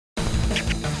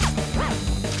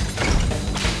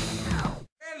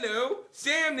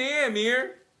Sam the Am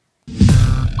here. My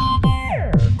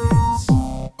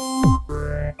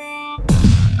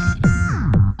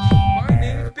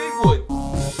name is Bigwood.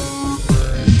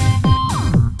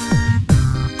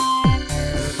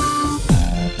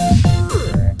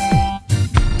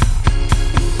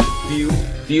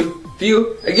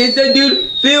 Feel. Against that dude.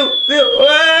 Feel.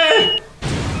 Ah!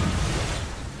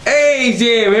 Hey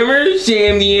Sam Hammer,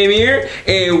 Sam the Am here,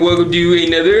 and welcome to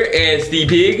another Ask the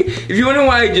Pig. If you wonder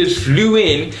why I just flew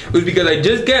in, it was because I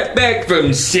just got back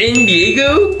from San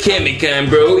Diego Comic-Con,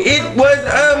 bro. It was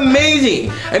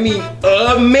amazing. I mean,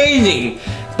 amazing.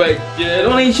 But the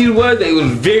only issue was it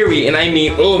was very, and I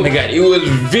mean, oh my god, it was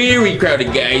very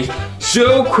crowded, guys.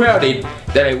 So crowded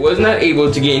that I was not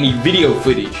able to get any video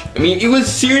footage. I mean, it was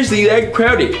seriously that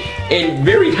crowded and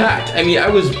very hot. I mean, I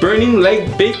was burning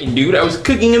like bacon, dude. I was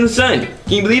cooking in the sun.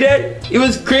 Can you believe that? It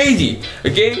was crazy,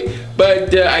 okay?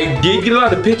 But I did get a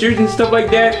lot of pictures and stuff like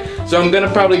that. So I'm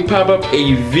gonna probably pop up like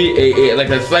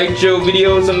a slideshow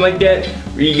video or something like that,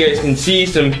 where you guys can see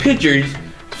some pictures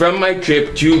from my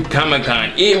trip to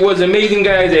Comic-Con. It was amazing,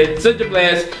 guys. I had such a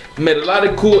blast. Met a lot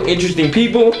of cool, interesting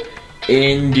people.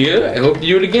 And yeah, I hope to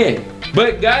do it again.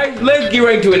 But guys, let's get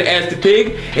right into an Ask the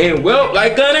Pig. And well,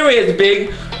 like on a Ask the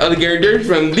Pig, other characters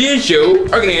from this show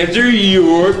are gonna answer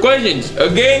your questions.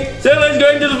 Okay? So let's go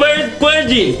into the first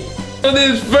question. So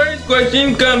this first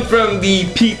question comes from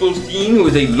the People's Team, who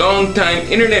is a longtime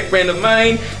internet friend of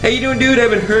mine. How you doing, dude? I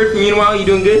haven't heard from you in a while. You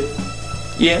doing good?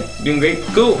 Yeah, doing great.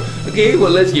 Cool. Okay,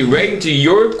 well let's get right into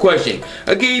your question.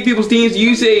 Okay, People's Teams,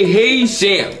 you say, hey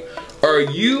Sam, are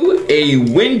you a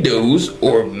Windows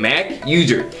or Mac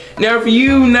user? Now for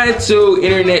you not so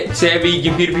internet savvy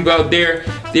computer people out there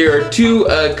are two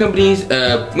companies,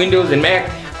 Windows and Mac.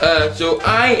 So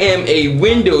I am a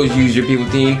Windows user, People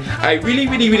Team. I really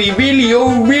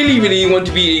want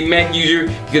to be a Mac user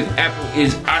because Apple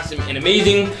is awesome and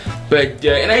amazing. But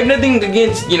and I have nothing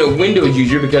against, you know, Windows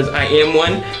user because I am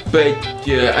one. But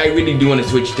I really do want to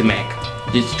switch to Mac,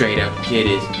 just straight up. Yeah, it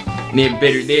is. They have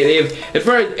better. They have, as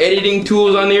far as editing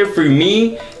tools on there for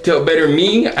me to help better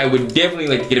me, I would definitely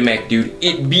like to get a Mac, dude.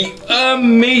 It'd be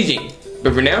amazing.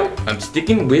 But for now, I'm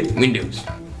sticking with Windows.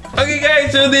 Okay,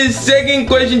 guys. So this second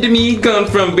question to me comes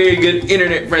from very good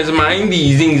internet friends of mine,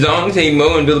 the Zing Zongs. Hey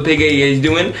Mo and Bill the Pig, how you guys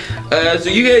doing? So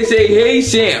you guys say, hey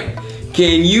Sam,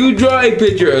 can you draw a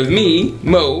picture of me,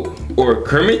 Mo, or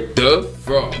Kermit the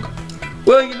Frog?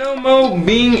 Well, you know, Mo,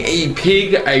 being a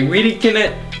pig, I really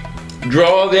cannot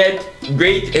draw that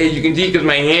great, as you can see, because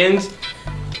my hands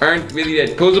aren't really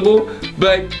that posable.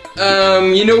 But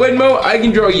you know what, Mo? I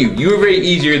can draw you. You are very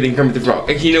easier than Kermit the Frog.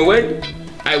 Actually, you know what?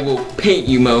 I will paint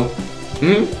you, Mo.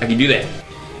 I can do that.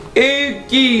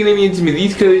 Okay, let me get some of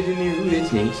these colors in there. Ooh,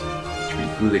 that's nice. It's pretty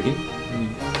cool looking.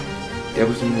 That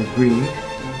was some more green.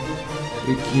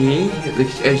 Okay, that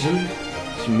looks awesome.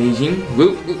 It's amazing.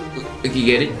 Whoop, whoop, whoop. Okay,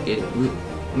 get it. Whoop,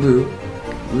 whoop,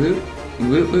 whoop,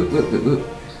 whoop, whoop, whoop, whoop.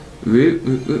 Whoop,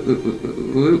 whoop, whoop, whoop,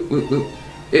 whoop, whoop, whoop.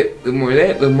 Yep, a little more of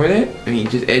that, a little more of that. I mean,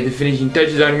 just add the finishing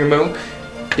touches on here, Mo.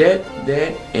 That,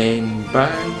 and by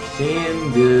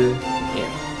Sam the Am.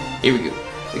 Here we go.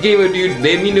 Okay, well, dude,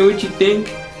 let me know what you think.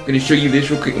 I'm gonna show you this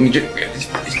real quick. Let me just grab this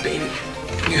baby.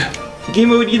 Yeah. Okay,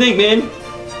 Mo, what do you think, man?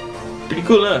 Pretty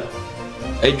cool, huh?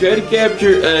 I try to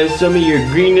capture some of your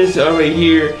greenness right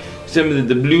here, some of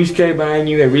the blue sky behind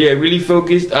you. I really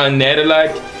focused on that a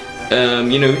lot.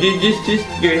 You know, just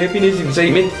your happiness and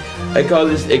excitement. I call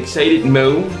this Excited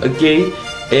Mo, okay?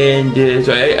 And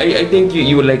so I think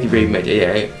you would like it very much.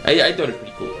 Yeah, I thought it was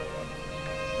pretty cool.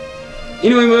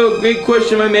 Anyway, Mo, great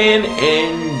question, my man.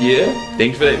 And yeah,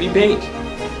 thanks for letting me paint.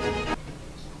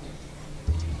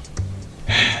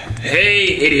 Hey,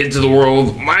 idiots of the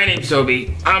world. My name's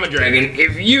Toby. I'm a dragon.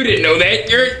 If you didn't know that,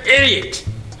 you're an idiot.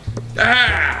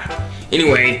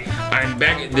 Anyway, I'm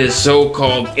back at this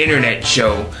so-called internet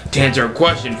show to answer a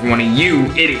question from one of you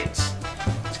idiots.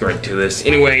 Let's go right to this.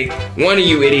 Anyway, one of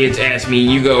you idiots asked me,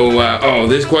 you go, oh,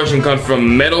 this question comes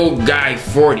from Metal Guy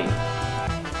 40.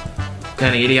 What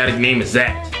kind of idiotic name is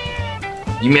that?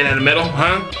 You made out of metal,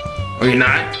 huh? Or you're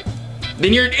not?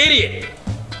 Then you're an idiot.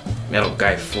 Metal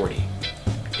Guy 40.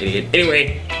 Idiot.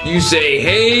 Anyway, you say,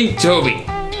 hey, Toby,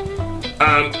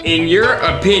 in your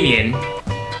opinion,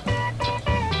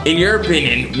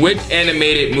 which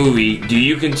animated movie do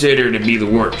you consider to be the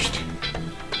worst?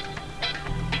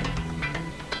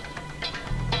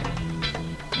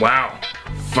 Wow,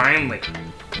 finally,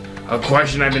 a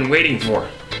question I've been waiting for.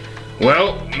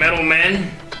 Well, Metal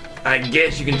Man, I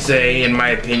guess you can say, in my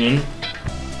opinion,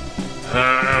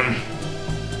 oh,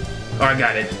 I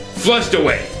got it. Flushed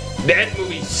Away. That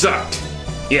movie sucked.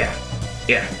 Yeah,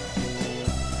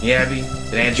 Abby,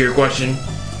 did I answer your question?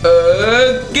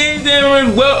 Okay,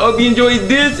 everyone. Well, hope you enjoyed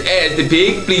this Ask the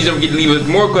Pig. Please don't forget to leave us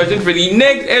more questions for the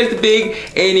next Ask the Pig.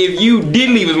 And if you did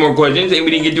leave us more questions and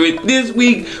we didn't get to it this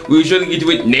week, we will surely get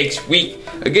to it next week.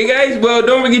 Okay, guys? Well,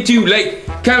 don't forget to like,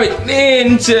 comment,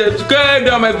 and subscribe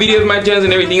to all my videos, my channels,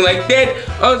 and everything like that.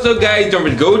 Also, guys, don't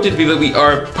forget to go just because we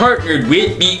are partnered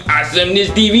with the Awesomeness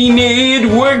TV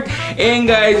Network. And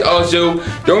guys, also,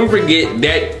 don't forget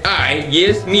that I,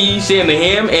 yes, me, Sam the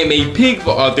Ham, am a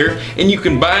Pigful author, and you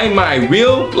can buy my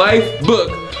real life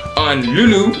book on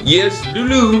Lulu, yes,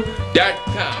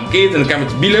 Lulu.com. Okay, it's in the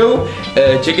comments below.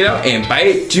 Check it out and buy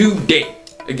it today.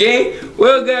 Okay,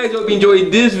 well guys, hope you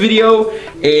enjoyed this video,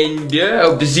 and I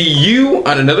hope to see you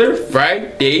on another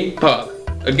Friday Pug.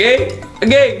 Okay,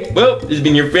 well, this has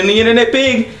been your friendly internet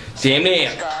pig, Sam the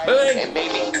Ham. Bye. And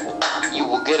maybe you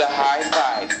will get a high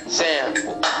five. Sam,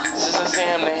 Sister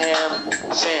Sam the Ham,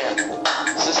 Sam,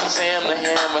 Sister Sam the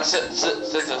Ham, Sam.